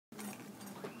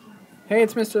Hey,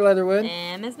 it's Mr. Leatherwood.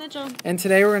 And Miss Mitchell. And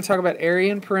today we're going to talk about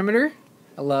area and perimeter.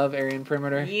 I love area and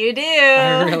perimeter. You do.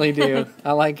 I really do.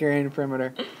 I like area and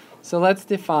perimeter. So let's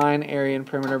define area and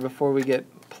perimeter before we get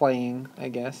playing, I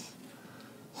guess.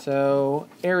 So,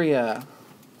 area.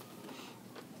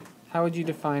 How would you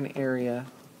define area?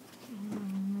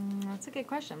 That's a good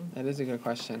question. That is a good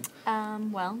question.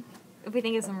 Well, if we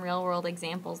think of some real-world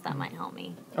examples, that might help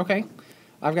me. Okay.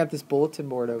 I've got this bulletin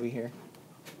board over here.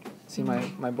 See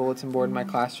my bulletin board in my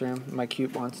classroom, my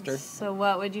cute monster. So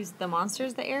what would you... The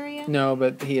monster's the area? No,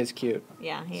 but he is cute.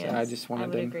 Yeah, he is. I just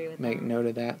wanted to make that. note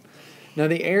of that. Now,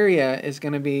 the area is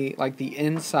going to be like the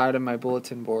inside of my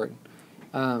bulletin board.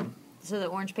 So the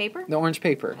orange paper? The orange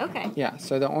paper. Okay. Yeah,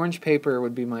 so the orange paper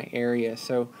would be my area.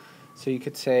 So you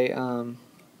could say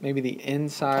maybe the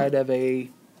inside of a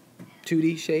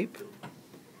 2D shape.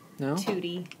 No?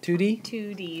 2D. 2D?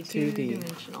 2D. 2D.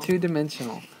 Two-dimensional.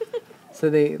 Two-dimensional. So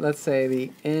let's say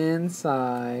the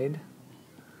inside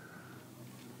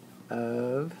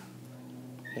of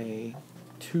a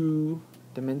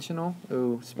two-dimensional.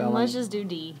 Ooh, spelling. Let's just do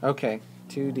D. Okay,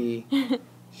 2D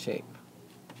shape.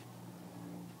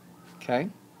 Okay.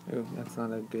 Ooh, that's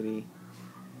not a goodie.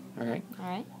 All right. All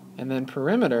right. And then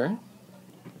perimeter.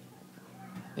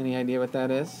 Any idea what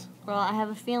that is? Well, I have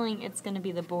a feeling it's going to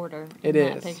be the border in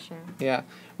that picture. Yeah,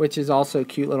 which is also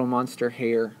cute little monster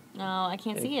hair. No, I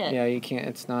can't see it. Yeah, you can't.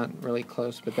 It's not really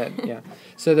close, but that, yeah.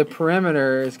 So the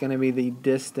perimeter is going to be the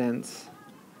distance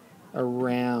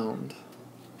around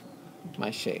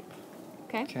my shape.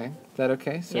 Okay. Okay. Is that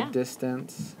okay? So Yeah.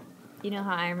 distance. You know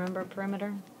how I remember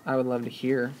perimeter? I would love to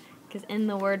hear. Because in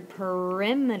the word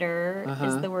perimeter is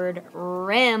Uh-huh. the word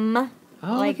rim.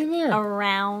 Oh, like look at there.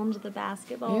 around the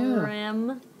basketball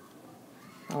rim.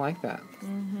 I like that.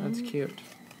 That's cute.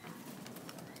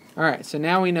 All right, so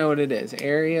now we know what it is.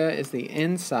 Area is the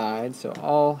inside.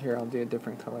 So here, I'll do a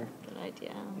different color. Good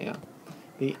idea. Yeah.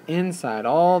 The inside,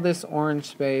 all this orange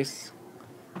space,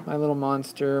 my little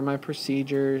monster, my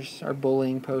procedures, our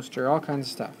bullying poster, all kinds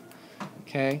of stuff.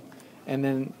 Okay? And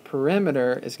then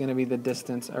perimeter is going to be the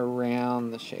distance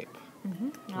around the shape.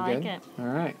 I like it. All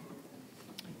right.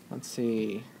 Let's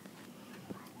see.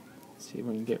 Let's see if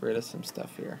we can get rid of some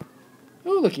stuff here.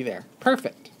 Oh, looky there.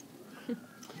 Perfect.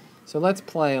 So let's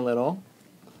play a little.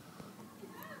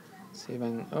 See if I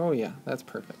can... Oh, yeah. That's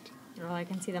perfect. Oh, I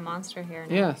can see the monster hair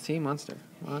now. Yeah, see? Monster.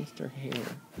 Monster hair.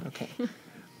 Okay.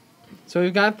 So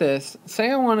we've got this.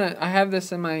 Say I have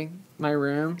this in my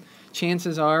room.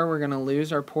 Chances are we're going to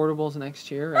lose our portables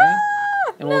next year, right?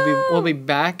 And we'll be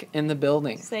back in the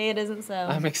building. Say it isn't so.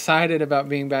 I'm excited about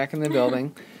being back in the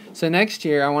building. So next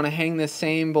year I want to hang this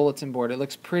same bulletin board. It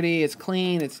looks pretty, it's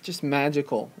clean, it's just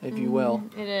magical, if you will.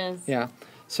 It is. Yeah.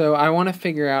 So I want to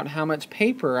figure out how much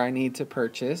paper I need to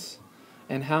purchase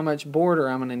and how much border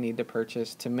I'm going to need to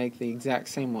purchase to make the exact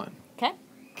same one. Okay.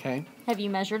 Okay. Have you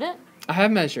measured it? I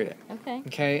have measured it. Okay.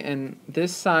 Okay, and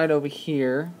this side over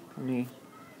here, let me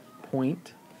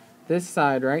point. This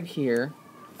side right here,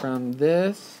 from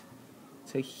this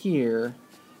to here,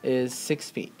 is 6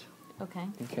 feet. Okay.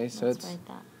 Okay, so Let's it's write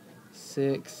that.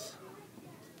 6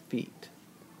 feet.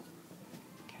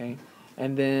 Okay,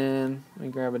 and then let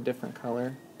me grab a different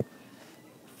color.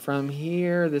 From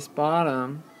here, this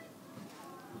bottom,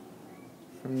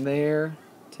 from there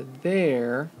to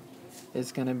there,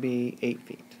 is going to be 8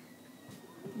 feet.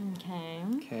 Okay.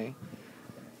 Okay.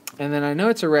 And then I know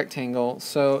it's a rectangle,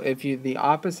 so if the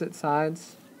opposite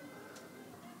sides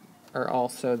are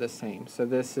also the same. So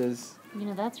this is... You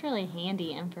know, that's really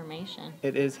handy information.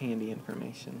 It is handy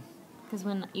information. Because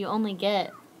when you only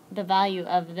get the value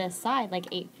of this side, like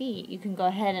 8 feet, you can go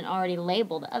ahead and already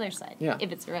label the other side. Yeah.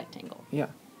 If it's a rectangle. Yeah,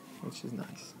 which is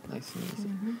nice. Nice and easy.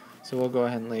 So we'll go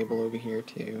ahead and label over here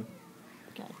too.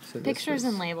 Good. So this Pictures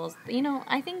and was- labels. You know,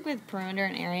 I think with perimeter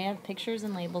and area, pictures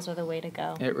and labels are the way to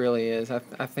go. It really is. I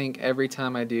think every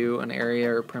time I do an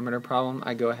area or perimeter problem,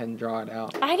 I go ahead and draw it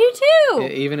out. I do too!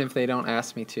 Even if they don't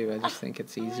ask me to, I just think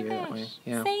it's easier that way.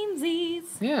 Yeah. Samesies.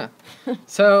 Yeah.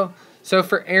 So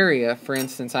for area, for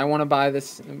instance, I want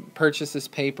to purchase this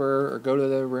paper, or go to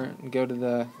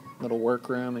the little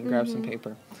workroom and grab some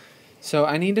paper. So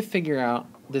I need to figure out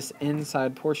this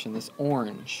inside portion, this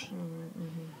orange.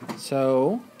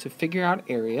 So to figure out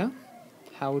area,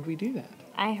 how would we do that?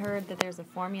 I heard that there's a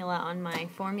formula on my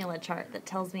formula chart that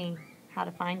tells me how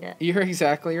to find it. You're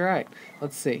exactly right.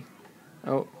 Let's see.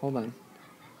 Oh, hold on.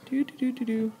 I'm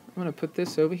going to put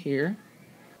this over here.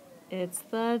 It's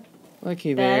the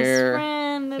Looky best there.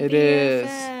 friend, the It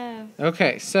BFF. is.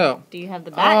 Okay, so. Do you have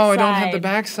the back side? Oh, I don't have the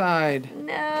back side.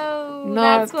 No,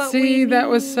 Not, that's what see, we that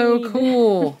was so need.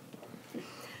 cool.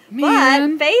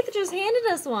 Man. But Faith just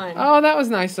handed us one. Oh, that was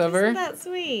nice of her. Isn't that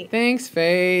sweet? Thanks,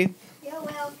 Faith. You're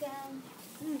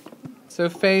welcome. So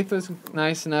Faith was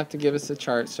nice enough to give us a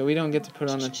chart, so we don't get to put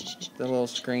on the little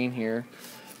screen here.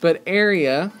 But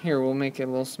area, here, we'll make it a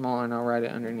little smaller and I'll write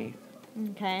it underneath.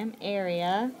 Okay,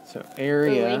 area. So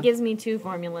area. Ooh, it gives me 2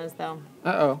 formulas, though.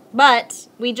 Uh-oh. But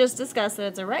we just discussed that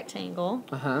it's a rectangle.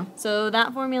 Uh-huh. So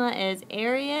that formula is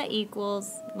area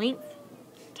equals length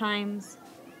times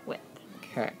width.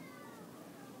 Okay.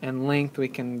 And length, we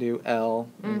can do L,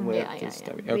 and width is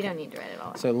W. Okay. We don't need to write it all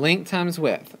out. So length times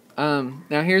width.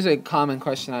 Now here's a common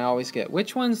question I always get.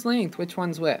 Which one's length? Which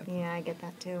one's width? Yeah, I get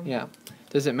that too. Yeah.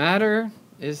 Does it matter?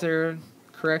 Is there a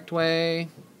correct way?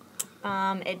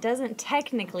 It doesn't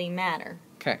technically matter.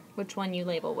 Okay. Which one you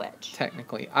label which.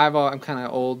 Technically. I'm kind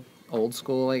of old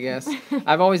school, I guess.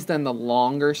 I've always done the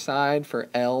longer side for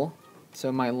L.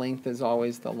 So my length is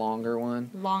always the longer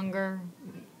one. Longer,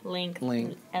 length.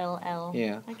 LL.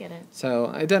 Yeah. I get it.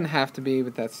 So it doesn't have to be,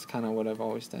 but that's kind of what I've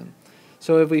always done.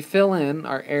 So if we fill in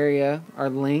our area, our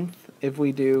length, if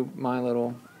we do my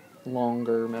little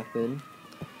longer method.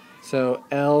 So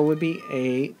L would be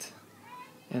 8,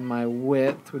 and my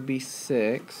width would be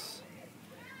 6.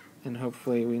 And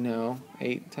hopefully we know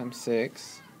 8 times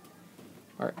 6.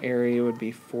 Our area would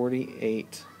be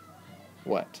 48.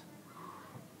 What?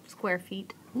 Square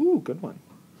feet. Ooh, good one.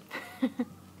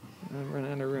 I'm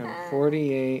running out of room.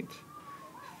 48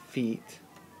 feet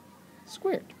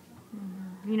squared.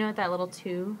 You know what that little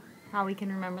 2, how we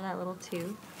can remember that little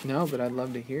 2? No, but I'd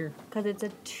love to hear. Because it's a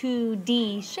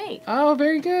 2D shape. Oh,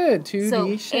 very good.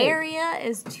 2D shape. So area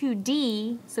is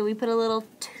 2D, so we put a little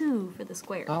 2 for the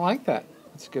square. I like that.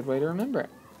 That's a good way to remember it.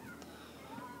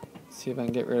 Let's see if I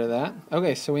can get rid of that.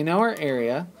 Okay, so we know our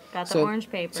area. Got the orange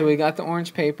paper. So we got the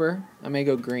orange paper. I may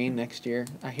go green next year.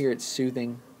 I hear it's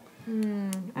soothing.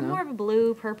 I'm No? more of a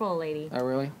blue, purple lady. Oh,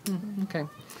 really? Okay.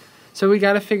 So we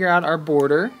got to figure out our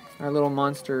border, our little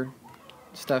monster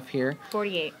stuff here.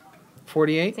 48.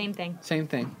 48? Same thing. Same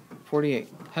thing. 48.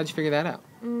 How'd you figure that out?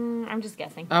 I'm just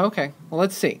guessing. Oh, okay. Well,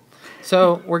 let's see.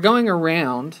 So we're going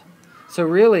around. So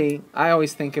really, I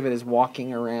always think of it as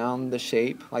walking around the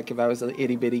shape. Like if I was an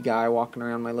itty-bitty guy walking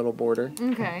around my little border.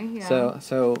 Okay, yeah.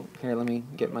 So here, let me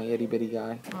get my itty-bitty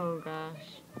guy. Oh, gosh.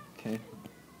 Okay.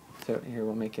 So here,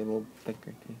 we'll make it a little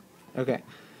thicker. Okay.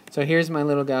 So here's my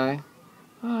little guy.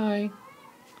 Hi.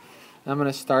 I'm going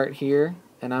to start here,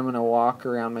 and I'm going to walk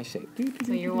around my shape.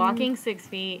 So you're walking 6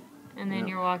 feet, and then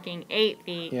you're walking 8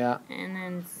 feet. Yeah. And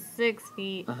then 6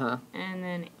 feet. Uh-huh. And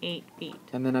then 8 feet.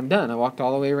 And then I'm done. I walked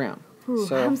all the way around. Ooh,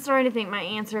 So, I'm starting to think my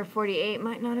answer of 48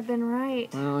 might not have been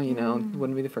right. well, you know, it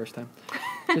wouldn't be the first time.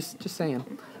 just saying.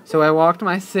 So I walked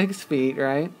my 6 feet,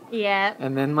 right? Yeah.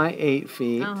 And then my 8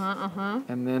 feet. Uh-huh.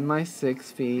 And then my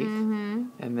 6 feet. Mm-hmm.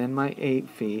 And then my 8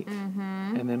 feet.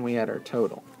 Mm-hmm. And then we had our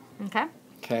total. Okay.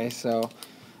 Okay, so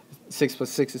 6 plus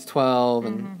 6 is 12,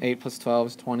 and 8 plus 12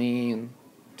 is 20, and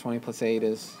 20 plus 8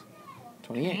 is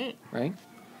 28, right?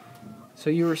 So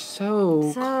you were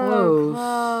so close.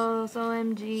 Close,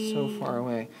 OMG. So far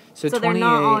away. So they're 28,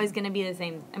 not always going to be the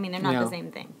same. I mean, they're not No. the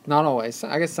same thing. Not always.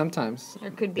 I guess sometimes.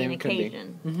 There could be an They could be.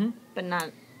 occasion, Mm-hmm. but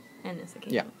not in this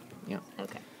occasion. Yeah.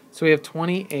 Okay. So we have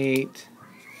 28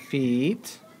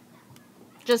 feet.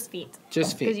 Just feet.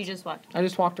 Just feet. Because you just walked. I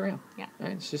just walked around. Yeah.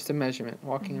 Right? It's just a measurement,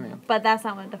 walking around. But that's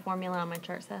not what the formula on my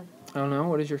chart says. I don't know.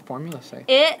 What does your formula say?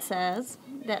 It says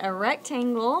that a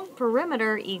rectangle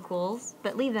perimeter equals,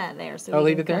 but leave that there so we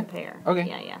leave can it there? compare. Okay.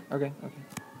 Yeah. Okay.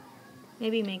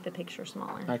 Maybe make the picture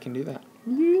smaller. I can do that.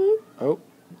 Oh,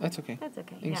 that's okay. That's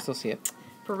okay. You can still see it.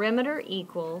 Perimeter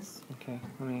equals. Okay,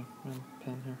 let me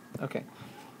pen here. Okay.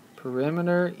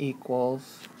 Perimeter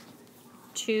equals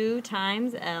 2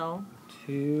 times L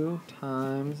 2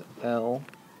 times L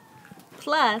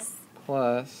plus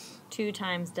plus 2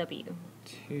 times W.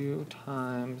 2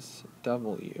 times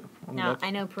W. Now,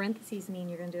 I know parentheses mean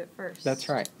you're going to do it first. That's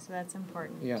right. So that's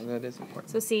important. Yeah, that is important.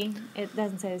 So see, it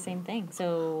doesn't say the same thing.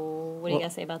 So what do you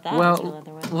guys say about that? Well,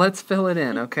 let's fill it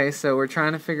in, okay? So we're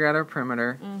trying to figure out our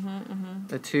perimeter. Mm-hmm.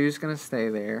 The 2's going to stay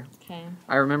there. Okay.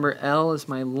 I remember L is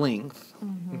my length,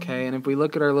 okay? And if we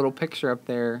look at our little picture up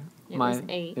there, It was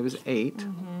 8. It was 8.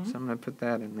 Mhm. So I'm going to put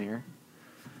that in there.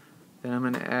 Then I'm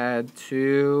going to add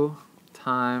 2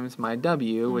 times my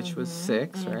W, which was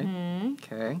 6, right?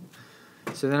 Okay.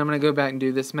 So then I'm going to go back and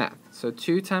do this math. So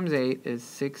 2 times 8 is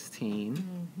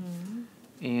 16.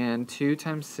 And 2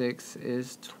 times 6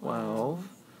 is 12.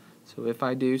 So if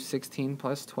I do 16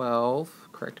 plus 12,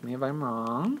 correct me if I'm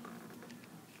wrong,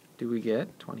 do we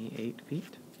get 28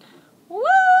 feet? What?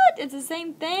 It's the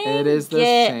same thing? It is the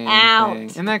same thing.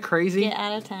 Isn't that crazy? Get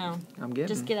out of town. I'm getting.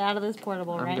 Just get out of this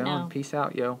portable I'm right going. now. Peace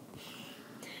out, yo.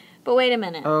 But wait a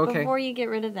minute. Oh, okay. Before you get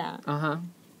rid of that, Uh-huh.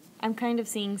 I'm kind of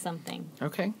seeing something.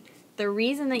 Okay. The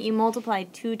reason that you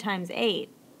multiplied 2 times 8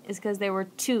 is because there were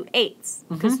 2 8s.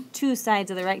 Because 2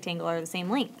 sides of the rectangle are the same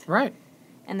length. Right.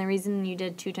 And the reason you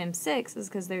did 2 times 6 is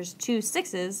because there's 2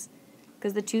 6s,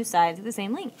 because the 2 sides are the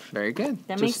same length. Very good.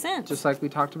 That makes sense. Just like we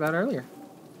talked about earlier.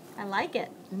 I like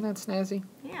it. Isn't that snazzy?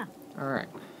 Yeah. All right.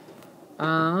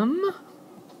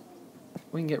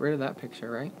 We can get rid of that picture,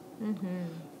 right?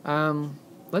 Mm-hmm.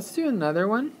 Let's do another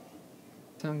one.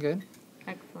 Sound good?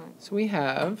 Excellent. So we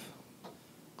have,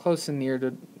 close and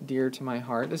dear to my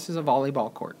heart, this is a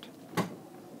volleyball court.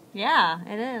 Yeah,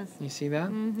 it is. You see that?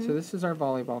 Mm-hmm. So this is our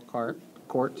volleyball court,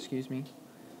 excuse me.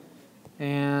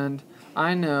 And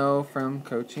I know from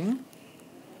coaching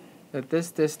that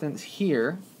this distance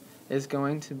here is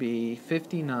going to be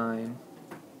 59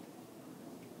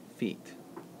 feet.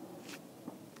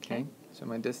 Okay? So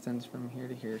my distance from here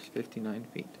to here is 59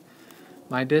 feet.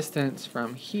 My distance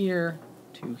from here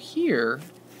to here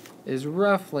is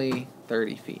roughly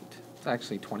 30 feet. It's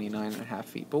actually 29 and a half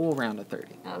feet, but we'll round to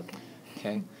 30. Okay.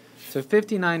 Okay? So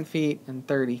 59 feet and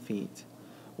 30 feet.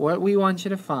 What we want you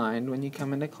to find when you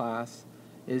come into class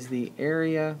is the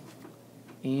area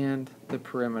and the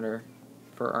perimeter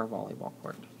for our volleyball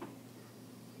court.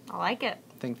 I like it.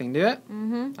 Think they can do it?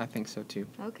 Mm-hmm. I think so too.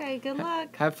 Okay, good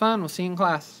luck. Have fun. We'll see you in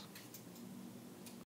class.